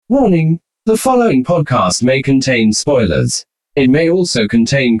Warning, the following podcast may contain spoilers. It may also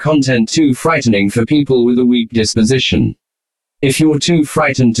contain content too frightening for people with a weak disposition. If you're too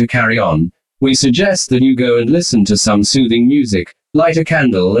frightened to carry on, we suggest that you go and listen to some soothing music, light a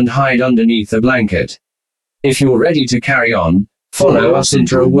candle and hide underneath a blanket. If you're ready to carry on, follow us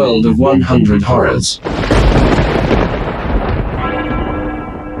into a world of 100 horrors.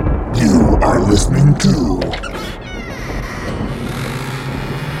 You are listening to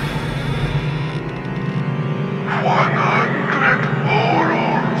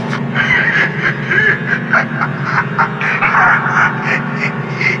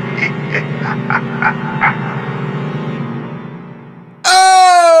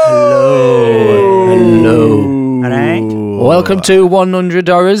Welcome to 100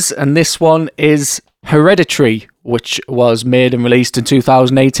 Horrors, and this one is Hereditary, which was made and released in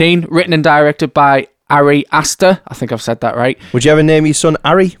 2018, written and directed by Ari Aster. I think I've said that right. Would you ever name your son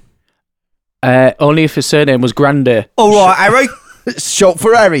Ari? Only if his surname was Grande. Oh, right, Ari. It's short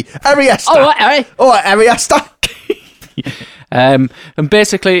for Ari. Ari Aster. Oh, right, Ari. Oh, right, Ari Aster. And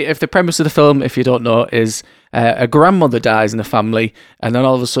basically, if the premise of the film, if you don't know, is a grandmother dies in the family, and then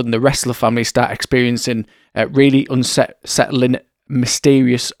all of a sudden the rest of the family start experiencing really unsettling,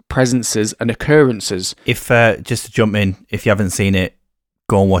 mysterious presences and occurrences. If just to jump in, if you haven't seen it,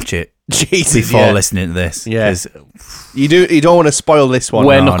 go and watch it. Jesus, before listening to this. Yeah. You don't want to spoil this one.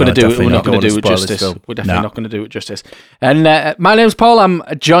 We're not going to do it. We're not going to do it justice. We're definitely not going to do it justice. And my name's Paul. I'm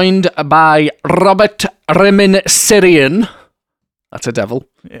joined by Robert Remin Syrian. That's a devil.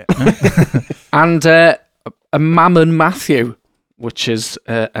 Yeah. And a Mammon Matthew, which is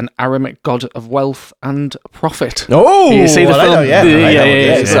an Aramic god of wealth and profit. Oh, you see the film?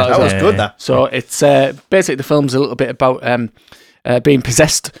 That was good. That. So it's basically the film's a little bit about being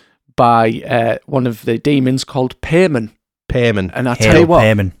possessed by one of the demons called Payman. And I tell you what,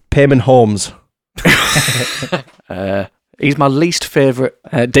 Payman Holmes. He's my least favourite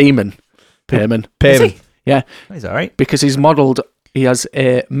demon. Payman. Yeah. He's all right. Because he's modelled. He has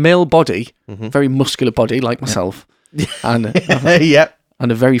a male body, very muscular body like myself, and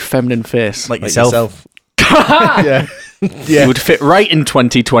and a very feminine face like yourself. Yeah. He would fit right in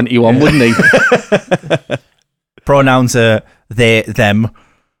 2021, wouldn't he? Pronouns are they, them.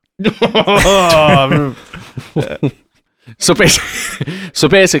 So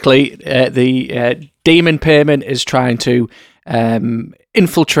basically, the demon Payman is trying to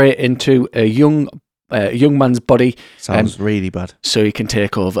infiltrate into a young man's body. Sounds really bad. So he can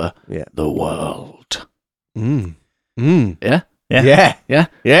take over the world. Yeah?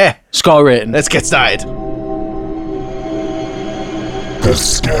 Yeah. Score rating. Let's get started. The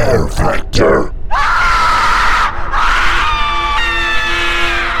Scare Factor.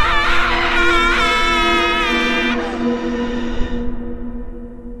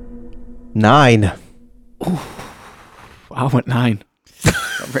 Nine. I went 9.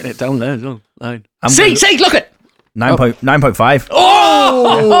 I've written it down there as well. 9. See, look at 9.5.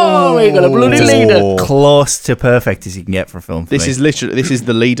 Oh, we got a bloody leader. Close to perfect as you can get for a film. This is the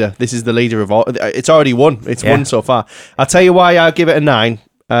leader. This is the leader of all. It's already won. It's won so far. I'll tell you why I give it a 9.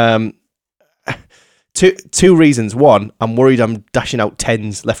 Two reasons. One, I'm worried I'm dashing out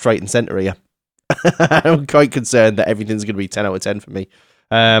 10s left, right, and centre here. I'm quite concerned that everything's going to be 10 out of 10 for me.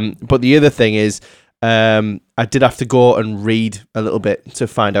 But the other thing is, I did have to go and read a little bit to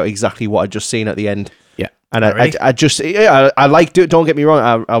find out exactly what I'd just seen at the end. Yeah. And I like it. Don't get me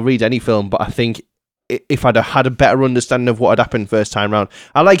wrong. I'll read any film, but I think if I'd have had a better understanding of what had happened first time round,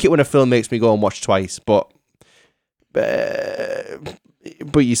 I like it when a film makes me go and watch twice. But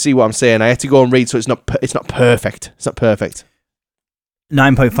you see what I'm saying. I had to go and read, so it's not perfect. It's not perfect.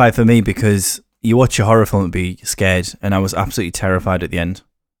 9.5 for me because you watch a horror film and be scared, and I was absolutely terrified at the end.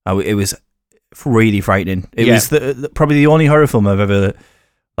 It was really frightening. It was probably the only horror film I've ever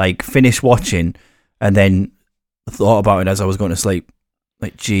finished watching and then thought about it as I was going to sleep.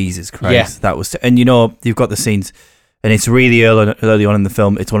 Like, Jesus Christ, that was... And you've got the scenes, and it's really early on in the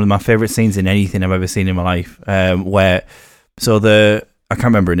film. It's one of my favourite scenes in anything I've ever seen in my life, where... So I can't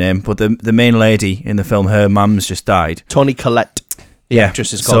remember her name, but the main lady in the film, her mum's just died. Toni Collette. The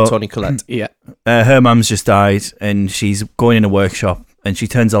actress is called Toni Collette. Yeah. Her mum's just died, and she's going in a workshop, and she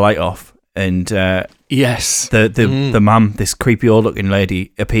turns the light off, and yes, the mum, this creepy old looking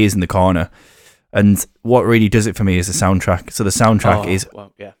lady, appears in the corner, and what really does it for me is the soundtrack. So the soundtrack is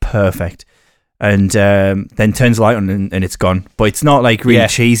perfect, and then turns the light on, and it's gone. But it's not really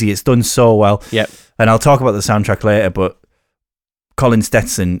cheesy. It's done so well. Yep. And I'll talk about the soundtrack later, but Colin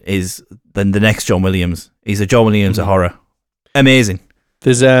Stetson is the next John Williams. He's a John Williams of horror. Amazing.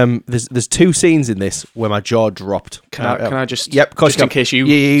 There's two scenes in this where my jaw dropped. Can I just? Yep, of course just you in can. case you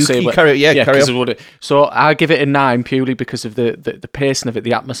you carry on. So I give it a 9 purely because of the pacing of it,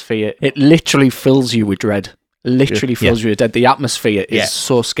 the atmosphere. It literally fills you with dread. Literally fills you with dread. The atmosphere is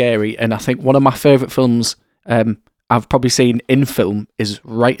so scary, and I think one of my favourite films I've probably seen in film is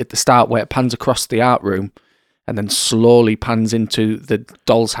right at the start where it pans across the art room and then slowly pans into the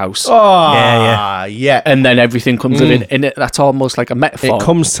doll's house. Oh, yeah. And then everything comes in. And that's almost like a metaphor. It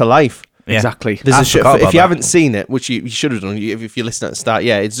comes to life. Yeah. Exactly. There's I a forgot if about you that. haven't seen it, which you should have done if you listen at the start,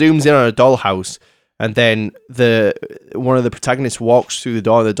 it zooms in on a dollhouse, and then one of the protagonists walks through the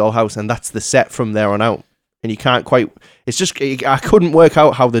door of the dollhouse, and that's the set from there on out. And you can't quite. It's just I couldn't work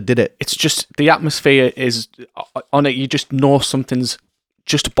out how they did it. It's just the atmosphere is on it. You just know something's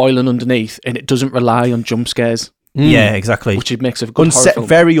just boiling underneath, and it doesn't rely on jump scares. Yeah, exactly. Which it makes a good horror film.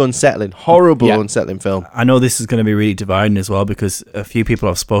 Very unsettling, horrible, unsettling film. I know this is going to be really dividing as well because a few people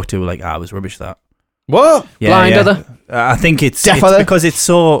I've spoke to were like, it was rubbish that. What? Blind Other? I think it's Deaf Other? because it's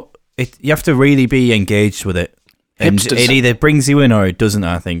so... you have to really be engaged with it. And Hipsters. it either brings you in or it doesn't,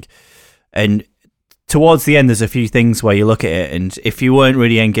 I think. And towards the end, there's a few things where you look at it, and if you weren't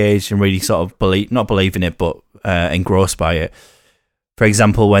really engaged and really sort of not believing it, but engrossed by it, for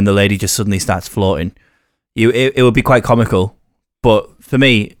example, when the lady just suddenly starts floating, it would be quite comical. But for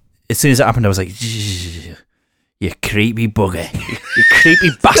me, as soon as it happened, I was like, you creepy bugger. You creepy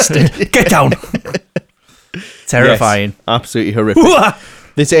bastard. Get down. Terrifying. Yes, absolutely horrific.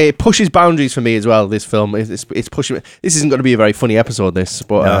 It pushes boundaries for me as well. This film, it's pushing. This isn't going to be a very funny episode. This,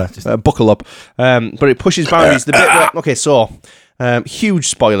 but buckle up. But it pushes boundaries. The bit where, okay, so huge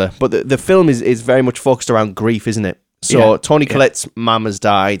spoiler, but the film is very much focused around grief, isn't it? So Toni Collette's mum has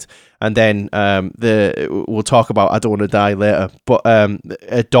died, and then we'll talk about I Don't Want to Die later. But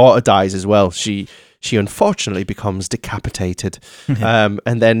her daughter dies as well. She unfortunately becomes decapitated, and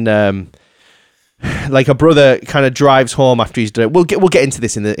then. Like a brother kind of drives home after he's done. We'll get into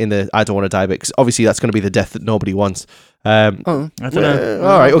this in the I Don't Want to Die bit, because obviously that's going to be the death that nobody wants. I don't know.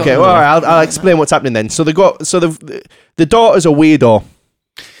 All right, okay. Well, all right, I'll explain what's happening then. So the daughter's a weirdo.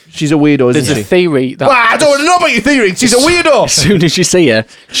 She's a weirdo, isn't There's she? a theory that I don't want to know about your theory. She's a weirdo. as soon as you see her,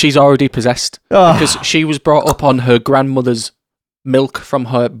 she's already possessed because she was brought up on her grandmother's milk from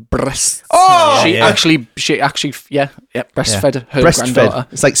her breasts. Oh, she actually breastfed her granddaughter.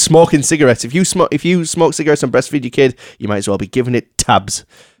 It's like smoking cigarettes. If you smoke cigarettes and breastfeed your kid, you might as well be giving it tabs.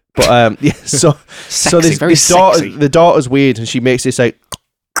 But so Sexy, very sexy. The daughter's weird, and she makes this like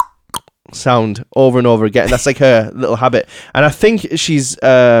sound over and over again. That's like her little habit, and I think she's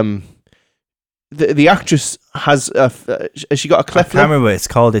the actress has she got a cleft I can't lip? remember what it's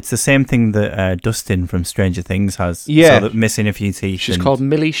called. It's the same thing that Dustin from Stranger Things has. Yeah. So that missing a few teeth. She's called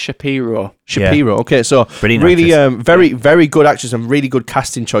Millie Shapiro. Shapiro. Okay, so Brilliant really actress. very very good actress and really good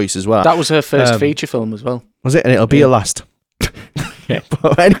casting choice as well. That was her first feature film as well. Was it? And it'll be a last.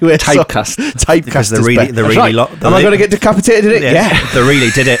 But anyway, Typecast. Because Typecast. they really Am I going to get decapitated in it? Yeah. They really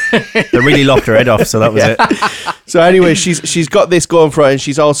did it. They really lopped her head off, so that was it. So anyway, she's got this going for her, and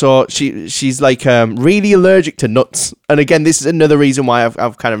she's also she's like really allergic to nuts. And again, this is another reason why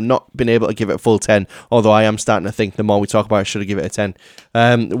I've kind of not been able to give it a full 10. Although I am starting to think the more we talk about it, I should give it a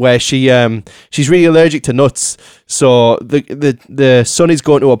 10. Where she's really allergic to nuts. So the son is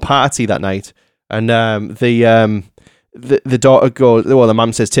going to a party that night, and the daughter goes, well, the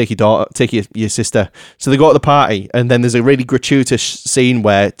mum says, take your sister. So they go to the party, and then there's a really gratuitous scene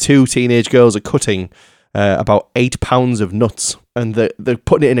where two teenage girls are cutting about 8 pounds of nuts, and they're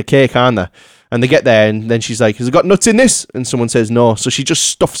putting it in a cake, aren't they? And they get there, and then she's like, has it got nuts in this? And someone says no. So she just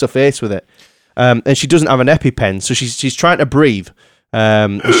stuffs her face with it. And she doesn't have an EpiPen, so she's trying to breathe.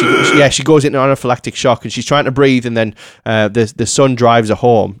 She goes into anaphylactic shock, and she's trying to breathe, and then the son drives her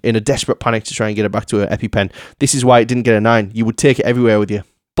home in a desperate panic to try and get her back to her EpiPen. This is why it didn't get a 9. You would take it everywhere with you.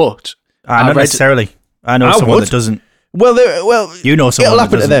 But Not necessarily. I know someone that doesn't. Well, You know someone it'll that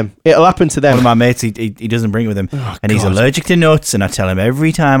happen to doesn't. them. It'll happen to them. One of my mates, he doesn't bring it with him, and he's God. allergic to nuts. And I tell him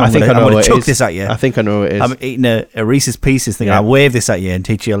every time, I I'm think I know going what to it chuck is. this at you. I think I know what it is. I'm eating a Reese's Pieces thing. Yeah. I'll wave this at you and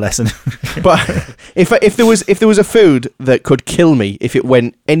teach you a lesson. But if there was a food that could kill me if it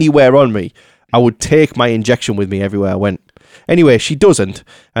went anywhere on me, I would take my injection with me everywhere I went. Anyway, she doesn't,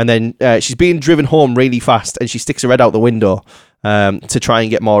 and then she's being driven home really fast, and she sticks her head out the window to try and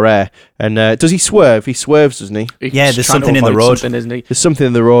get more air. And does he swerve? He swerves, doesn't he? he's Yeah, there's trying to something in the avoid road. something, isn't he? There's something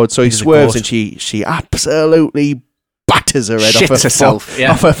in the road, so he He's a swerves, ghost. and she absolutely batters her head Shits off her herself,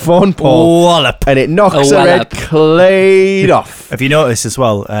 yeah. off her phone pole, Wallop. and it knocks A her head wallop. clean off. Have you noticed as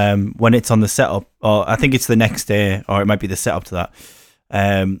well, when it's on the setup, or I think it's the next day, or it might be the setup to that,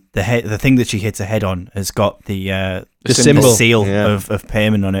 the thing that she hits her head on has got the symbol. seal Yeah. of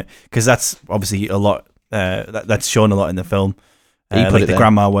payment on it, because that's obviously a lot. That's shown a lot in the film. He put Like it the there.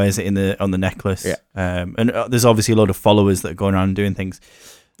 grandma wears it on the necklace. Yeah. And there's obviously a lot of followers that are going around doing things.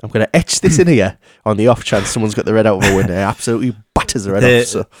 I'm going to etch this in here on the off chance someone's got the red out of a window. It absolutely batters the red off.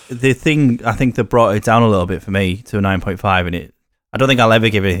 So. The thing I think that brought it down a little bit for me to a 9.5, and I don't think I'll ever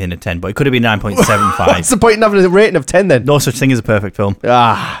give anything a 10, but it could have been 9.75. What's the point in having a rating of 10 then? No such thing as a perfect film.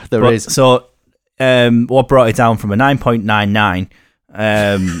 There is. So, what brought it down from a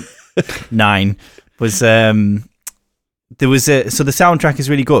 9.99 9 was there was so the soundtrack is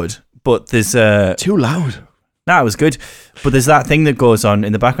really good, but there's Too loud. it was good, but there's that thing that goes on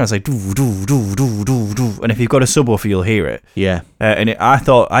in the background. It's like doo, doo, doo, doo, doo, doo. And if you've got a subwoofer, you'll hear it. Yeah. I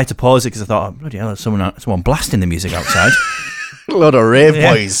thought I had to pause it because I thought, oh, bloody hell, there's someone blasting the music outside. A lot of rave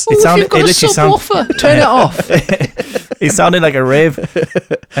Yeah. boys. It sounded. It literally Turn it off. It sounded like a rave.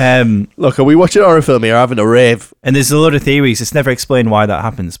 Look, are we watching a horror film here or having a rave? And there's a lot of theories. It's never explained why that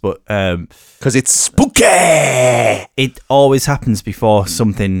happens, but Because it's spooky. it always happens before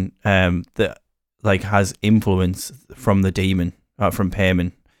something that like has influence from the demon, from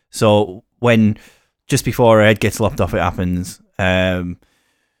Payman. So when just before her head gets lopped off, it happens.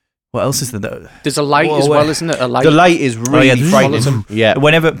 What else is there? There's a light as well, isn't it? A light. The light is really yeah, frightening. Yeah.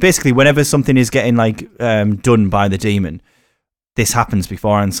 Whenever something is getting like done by the demon, this happens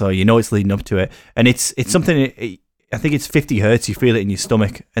before, and so you know it's leading up to it, and it's something. I think it's 50 hertz. You feel it in your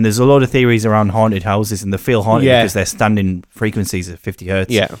stomach, and there's a lot of theories around haunted houses, and they feel haunted because they're standing frequencies at 50 hertz.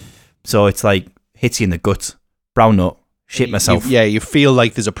 Yeah. So it's like hits you in the gut. Brown nut. Shit myself. You feel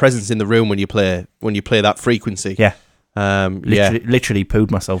like there's a presence in the room when you play that frequency. Yeah. Yeah. Literally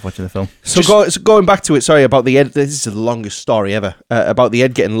pooed myself watching the film. So going back to it, sorry, about the Ed, this is the longest story ever, about the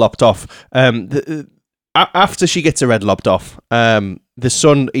Ed getting lopped off. After she gets her head lopped off, the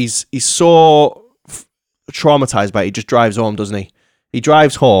son, he's so traumatized by it, he just drives home, doesn't he? He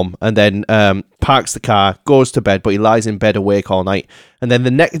drives home and then parks the car, goes to bed, but he lies in bed awake all night. And then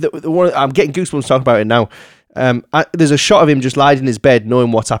the one, I'm getting goosebumps talking about it now. There's a shot of him just lying in his bed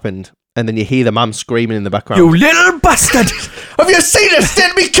knowing what's happened. And then you hear the mum screaming in the background. You little bastard! Have you seen it?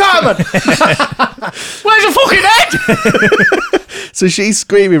 Stand me Carmen! Where's your fucking head? So she's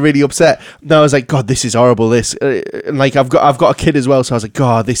screaming, really upset. And I was like, God, this is horrible. This, and like, I've got a kid as well, so I was like,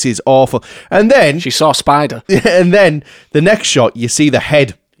 God, this is awful. And then, She saw a spider. and then the next shot, you see the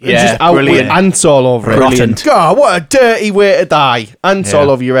head. Yeah, just out with brilliant. ants all over Brilliant. it. God, what a dirty way to die! Ants all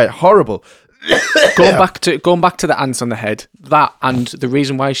over your head. Horrible. Going back to the ants on the head, that and the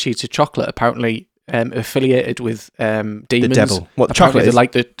reason why she eats a chocolate apparently affiliated with demons. The devil. What the Apparently chocolate they is?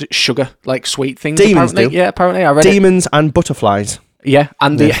 like the sugar, like sweet things. Demons apparently. do. Yeah, apparently I read it. Demons and butterflies. Yeah,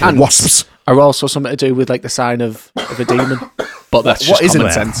 and the ants Wasps. are also something to do with like the sign of a demon. But that's just What is common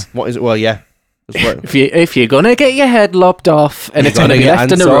it? sense. What is it? Well, yeah. That's what- If you're gonna get your head lopped off and it's gonna be get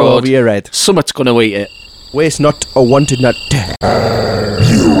left in ants the all road, over your head. something's gonna eat it. Waste not or wanted not.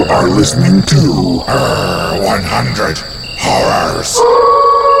 You are listening to 100 Horrors.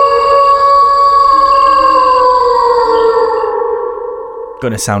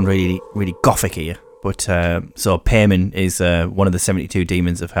 Going to sound really, really gothic here, but so Payman is one of the 72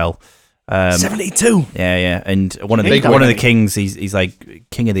 demons of hell. 72. Yeah, and one of Big the one. kings. He's like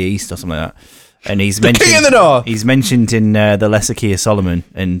King of the East or something like that. And he's The mentioned, King of the North. He's mentioned in the Lesser Key of Solomon,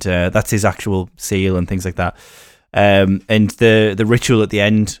 and that's his actual seal and things like that. And the ritual at the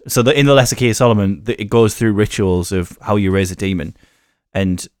end. So in the Lesser Key of Solomon, it goes through rituals of how you raise a demon,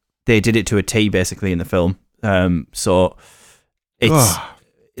 and they did it to a T basically in the film. So it's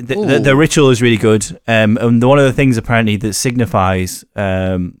the ritual is really good. And one of the things apparently that signifies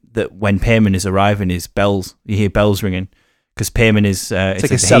that when Payman is arriving is bells. You hear bells ringing. Because Payman is it's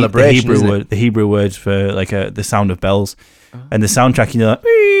like a celebration, the isn't Hebrew it? word, the Hebrew word for like the sound of bells, and the soundtrack, you know, like,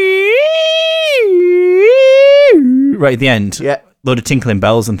 right at the end, Yeah. load of tinkling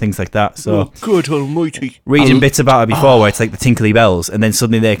bells and things like that. So Good almighty. reading bits about it before, where it's like the tinkly bells, and then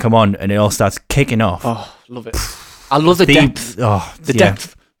suddenly they come on and it all starts kicking off. Oh, love it. I love the depth. The yeah.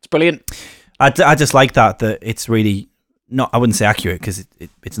 depth. It's brilliant. I just like that it's really not. I wouldn't say accurate because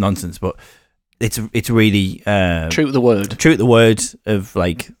it's nonsense, but it's really True to the word. true to the word of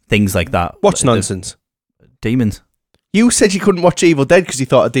like things like that. What's The nonsense? demons. You said you couldn't watch Evil Dead because you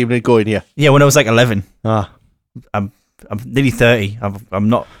thought a demon would go in you. Yeah, when I was like 11. Ah. I'm I'm nearly 30. I'm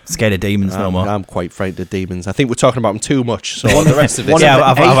not scared of demons no more. I'm quite frightened of demons. I think we're talking about them too much. So the rest of this,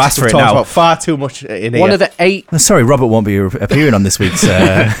 I've asked for we've it talked now. about far too much in here. One of the 8 Sorry, Robert won't be appearing on this week's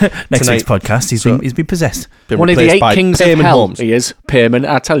next week's podcast. He's been possessed. Been one of the replaced 8 by kings Payman of hell. Holmes. He is Payman.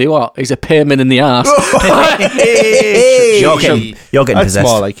 I tell you what, he's a Payman in the arse. You're getting That's possessed.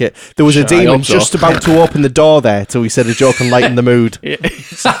 more like it. There was a I demon hope so. just about to open the door there till we said a joke and lighten the mood. They're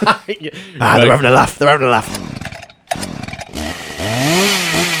having a laugh. They're having a laugh.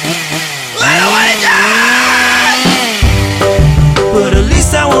 But at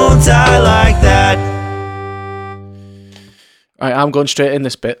least I won't die like that. Right, I'm going straight in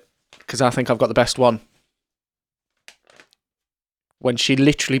this bit because I think I've got the best one. When she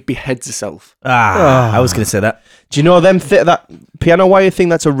literally beheads herself. I was going to say that. Do you know them that piano wire thing?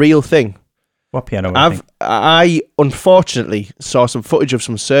 That's a real thing. What piano? I unfortunately saw some footage of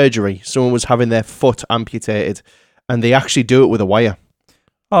some surgery. Someone was having their foot amputated, and they actually do it with a wire.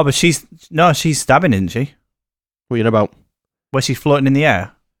 Oh, but she's stabbing, isn't she? What are you on about? Where she's floating in the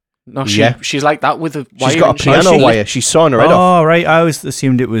air. No, Yeah. she's like that with a wire. She's got a piano wire. She's sawing her head off. Oh, right. I always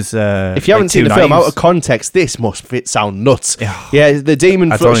assumed it was. If you haven't seen the film out of context, this must sound nuts. Yeah. Yeah, the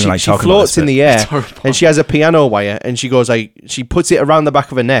demon I don't even like she talking floats about in this the air, It's horrible. and she has a piano wire, and she goes like she puts it around the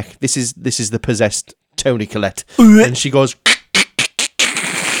back of her neck. This is the possessed Toni Collette, and she goes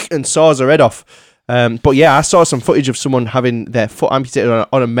and saws her head off. But yeah, I saw some footage of someone having their foot amputated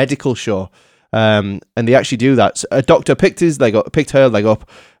on a medical show. And they actually do that. So a doctor picked her leg up,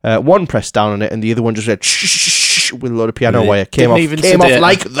 one pressed down on it, and the other one just went shh with a load of piano wire. Came Didn't even off sedate her.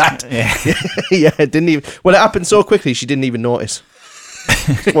 like that. Yeah, it didn't even. Well, it happened so quickly she didn't even notice.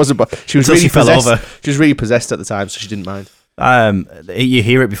 It wasn't. She was Until really she fell possessed. over. She was really possessed at the time, so she didn't mind. You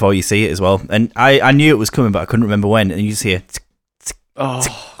hear it before you see it as well, and I knew it was coming, but I couldn't remember when. And you just hear,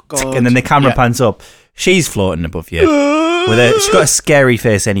 Oh, God. and then the camera Yeah. pans up. She's floating above you. She's got a scary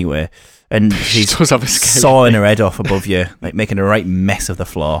face anyway, and she's does have a scary sawing her head off above you, like making a right mess of the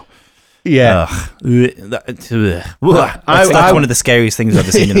floor. Yeah, That's one of the scariest things I've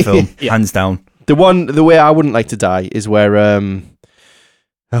ever seen in a film, hands down. the way I wouldn't like to die is where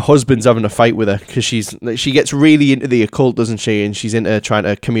her husband's having a fight with her because she gets really into the occult, doesn't she? And she's into trying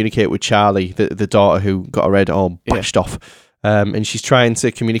to communicate with Charlie, the daughter who got her head all bashed off. And she's trying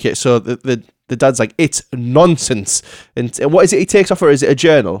to communicate. So the dad's like, it's nonsense. And what is it he takes off her? Is it a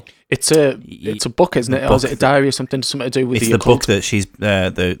journal? It's a book, isn't it? Or is it a diary or something to do with It's the the occult? book that she's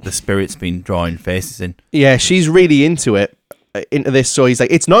the spirit's been drawing faces in. Yeah, she's really into this. So he's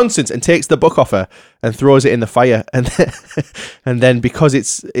like, it's nonsense, and takes the book off her and throws it in the fire. And then because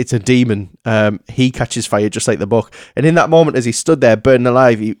it's a demon, he catches fire just like the book. And in that moment, as he stood there burning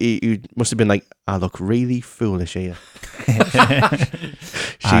alive, he must have been like, I look really foolish here.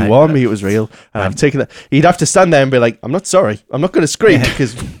 She warned me it was real, and I've taken that. He'd have to stand there and be like, I'm not sorry. I'm not going to scream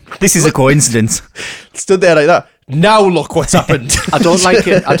because This is a coincidence. stood there like that. Now look what's happened. I don't like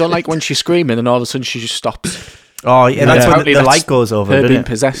it. I don't like when she's screaming and all of a sudden she just stops. Oh, yeah, that's when Apparently the that's light goes over, Her doesn't being it?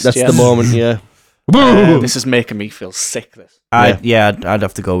 possessed. That's yeah. the moment, yeah. This is making me feel sick. This. I'd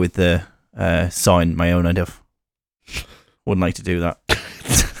have to go with the sawing my own head off. Wouldn't like to do that.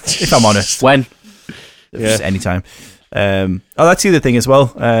 If I'm honest. When? Just anytime. That's the other thing as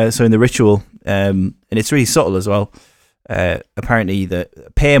well. So in the ritual, and it's really subtle as well. Apparently, the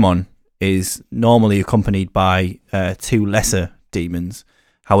Paimon is normally accompanied by 2 lesser demons.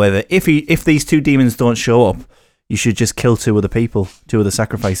 However, if these 2 demons don't show up, you should just kill 2 other people, 2 other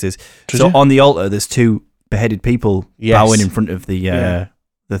sacrifices. So on the altar, there's 2 beheaded people bowing in front of the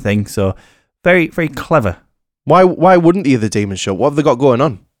thing. So very, very clever. Why wouldn't the other demons show? What have they got going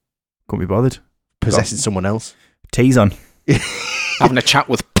on? Couldn't be bothered. Possessing someone else. Tease on. Having a chat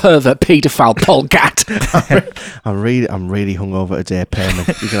with pervert paedophile Paul Gatt. I'm really hungover today,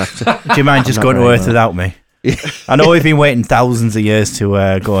 Payman. You're gonna have to. Do you mind just not going to very Earth well. without me? I know we've been waiting thousands of years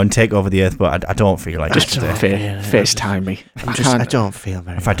to go and take over the Earth, but I don't feel like Just it today. FaceTime me. I don't feel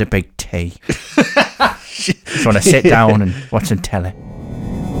very. I've had a big tea. Just want to sit down and watch some telly.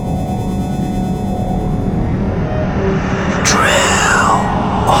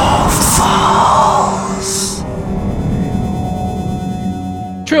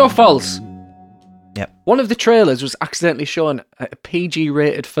 True or false? Yep. One of the trailers was accidentally showing a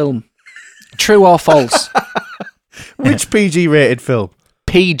PG-rated film. True or false? Which PG-rated film?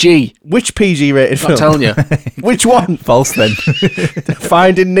 PG. Which PG-rated I'm film? not telling you. Which one? False then.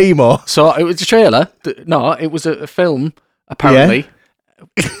 Finding Nemo. So it was a trailer. No, it was a film, apparently.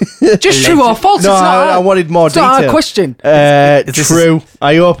 Just true or false? No, it's not I wanted more it's not a detail. question. This True.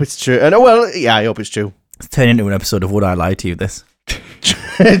 I hope it's true. And I hope it's true. It's turning into an episode of Would I Lie to You, this.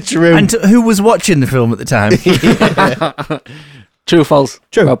 True. And who was watching the film at the time? True or false?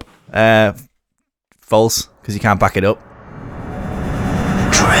 True. Rob. False, because you can't back it up.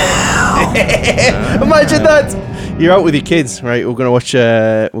 Imagine that. You're out with your kids, right? We're gonna watch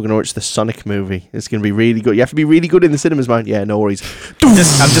the Sonic movie. It's gonna be really good. You have to be really good in the cinemas, man. Yeah, no worries. I'm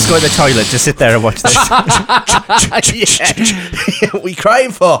just going to the toilet. Just sit there and watch this. What are you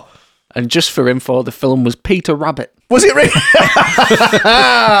crying for? And just for info, the film was Peter Rabbit. Was it really?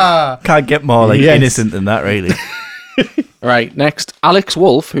 Can't get more Yes. innocent than that, really. Right, next. Alex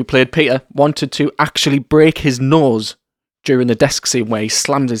Wolff, who played Peter, wanted to actually break his nose during the desk scene where he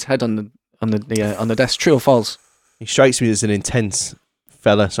slammed his head on the desk. True or false? He strikes me as an intense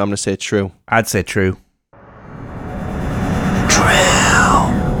fella, so I'm gonna say true. I'd say true.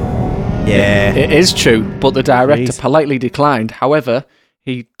 Yeah. It is true, but the director Jeez. politely declined. However,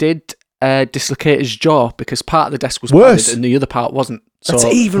 he did dislocate his jaw because part of the desk was Worse. padded and the other part wasn't. So That's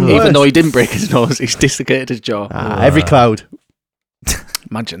even even worse. though he didn't break his nose, he's dislocated his jaw. Every cloud.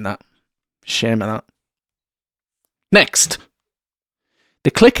 Imagine that. Shame of that. Next.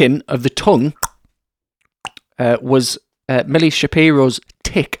 The clicking of the tongue was Millie Shapiro's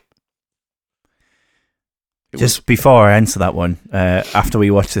tick. Just before I answer that one, after we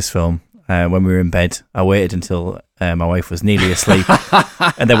watched this film, when we were in bed, I waited until my wife was nearly asleep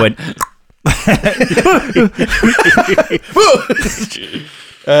and then went...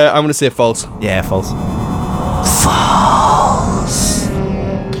 I'm gonna say false. Yeah, false.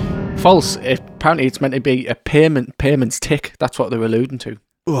 False. Apparently it's meant to be a payments tick. That's what they're alluding to.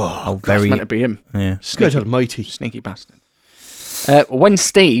 Oh, It's very... meant to be him. Yeah. God almighty. Sneaky bastard. When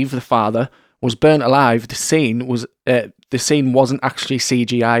Steve, the father, was burnt alive, the scene wasn't actually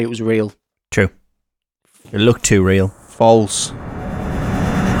CGI, it was real. True. It looked too real. False.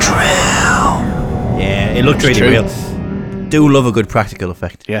 Yeah, it looked really true. real. Do love a good practical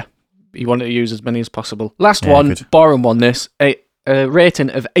effect. Yeah. You wanted to use as many as possible. Last Yeah, one, good. Boren won this. A rating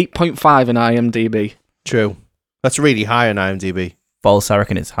of 8.5 in IMDb. True. That's really high on IMDb. False, I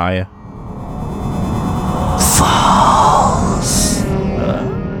reckon it's higher.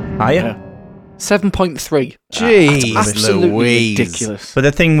 Higher? Yeah. 7.3. Jeez, Absolutely Louise. ridiculous. But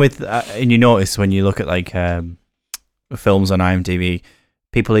the thing with, and you notice when you look at like films on IMDb,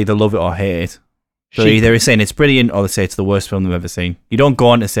 people either love it or hate it. So they're either saying it's brilliant or they say it's the worst film they've ever seen. You don't go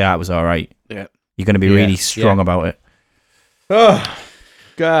on to say it was all right. Yeah. You're going to be Yeah, really strong yeah. about it. Oh,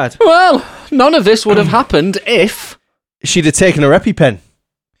 God. Well, none of this would have happened if... She'd have taken her EpiPen.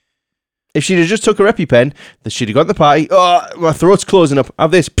 If she'd have just took her EpiPen, then she'd have got the party. Oh, my throat's closing up.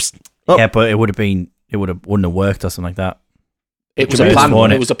 Have this. Psst. Oh. Yeah, but wouldn't have worked or something like that. It was could a be plan.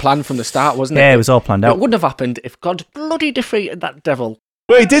 just It was a plan from the start, wasn't it? Yeah, it was all planned It out. wouldn't have happened if God bloody defeated that devil.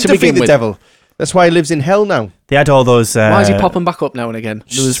 Well, he did To defeat begin the with. devil. That's why he lives in hell now. They had all those. Why is he popping back up now and again?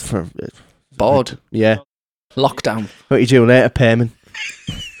 Just for, Bored. yeah. Lockdown. What are you doing later, payment?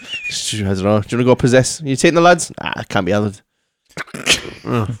 I don't know. Do you want to go possess? You taking the lads? Ah, can't be bothered.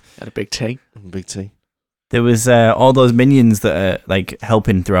 Had a big T. Big T. There was all those minions that are like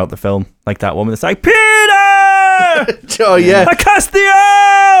helping throughout the film, like that woman that's like, Peter! Oh, yeah. I cast thee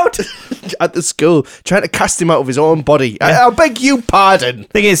out! At the school, trying to cast him out of his own body. I beg you pardon.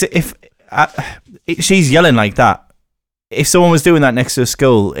 Thing is, if she's yelling like that, if someone was doing that next to a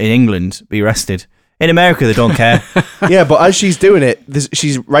school in England, be arrested. In America, they don't care. Yeah, but as she's doing it,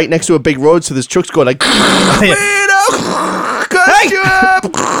 she's right next to a big road, so there's trucks going like, Peter! Cast you up!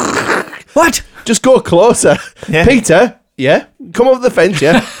 What? Just go closer. Yeah. Peter, yeah? Come over the fence,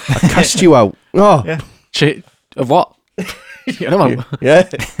 yeah? I cast you out. Oh, Yeah. Shit. Of what? You know, yeah.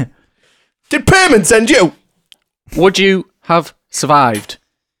 Did payment send you? would you have survived?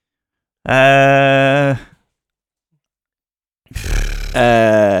 I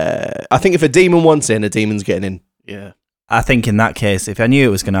think if a demon wants in, a demon's getting in. Yeah. I think in that case, if I knew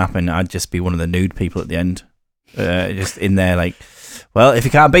it was going to happen, I'd just be one of the nude people at the end. Just in there like, well, if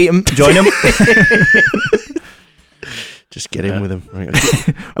you can't beat him, join him. Just get in with him. Right.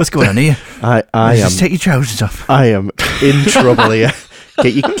 What's going on here? I am. Just take your trousers off. I am in trouble here.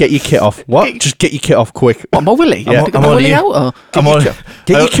 Get your kit off. What? Just get your kit off quick. What, my willy? Yeah. Get I'm my on willy here. out? Or?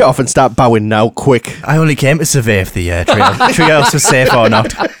 Get your kit off and start bowing now, quick. I only came to survey if the treehouse was safe or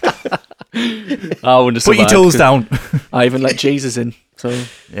not. I wouldn't have Put your survived tools 'cause down. I even let Jesus in. So,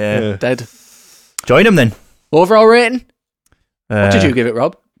 Yeah. dead. Join him then. Overall rating? What did you give it,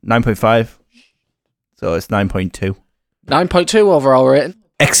 Rob? 9.5. So it's 9.2. 9.2 overall rating.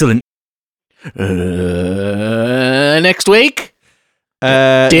 Excellent. Next week.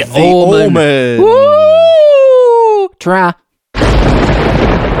 The Omen. Woo! Try.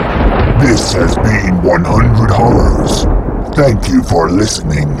 This has been 100 Horrors. Thank you for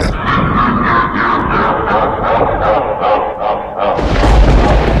listening.